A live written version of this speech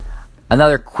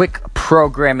Another quick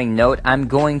programming note, I'm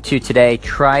going to today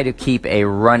try to keep a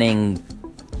running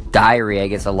diary, I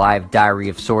guess a live diary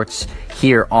of sorts,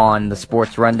 here on the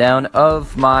Sports Rundown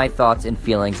of my thoughts and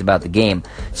feelings about the game,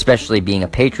 especially being a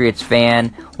Patriots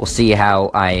fan. We'll see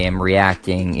how I am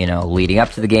reacting, leading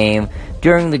up to the game,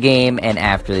 during the game, and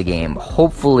after the game.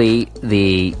 Hopefully,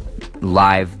 the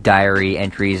live diary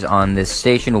entries on this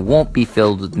station won't be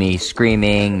filled with me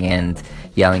screaming and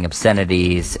yelling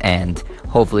obscenities, and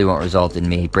hopefully won't result in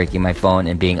me breaking my phone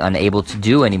and being unable to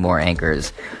do any more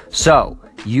anchors. So,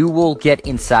 you will get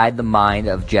inside the mind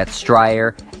of Jet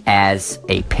Stryer as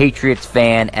a Patriots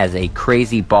fan, as a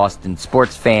crazy Boston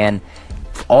sports fan,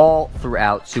 all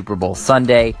throughout Super Bowl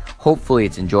Sunday. Hopefully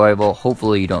it's enjoyable.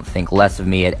 Hopefully you don't think less of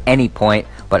me at any point,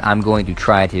 but I'm going to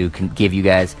try to give you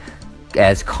guys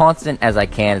as constant as I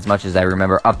can, as much as I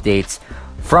remember, updates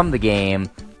from the game,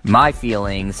 my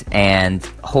feelings, and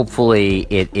hopefully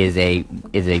it is a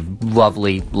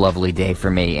lovely, lovely day for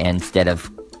me instead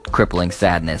of crippling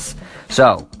sadness.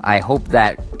 So, I hope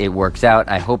that it works out.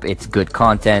 I hope it's good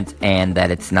content and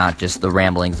that it's not just the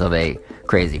ramblings of a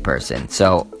crazy person.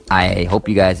 So, I hope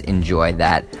you guys enjoy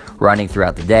that running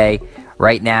throughout the day.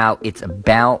 Right now, it's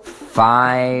about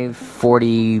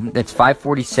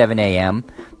 5:47 a.m.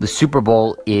 The Super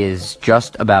Bowl is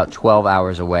just about 12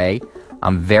 hours away.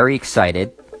 I'm very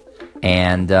excited,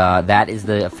 and that is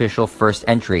the official first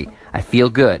entry. I feel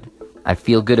good. I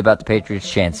feel good about the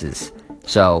Patriots' chances.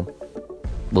 So,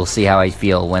 we'll see how I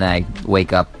feel when I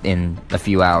wake up in a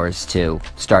few hours to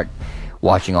start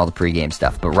watching all the pregame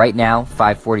stuff. But right now,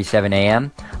 5:47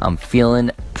 a.m., I'm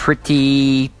feeling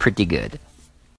pretty good.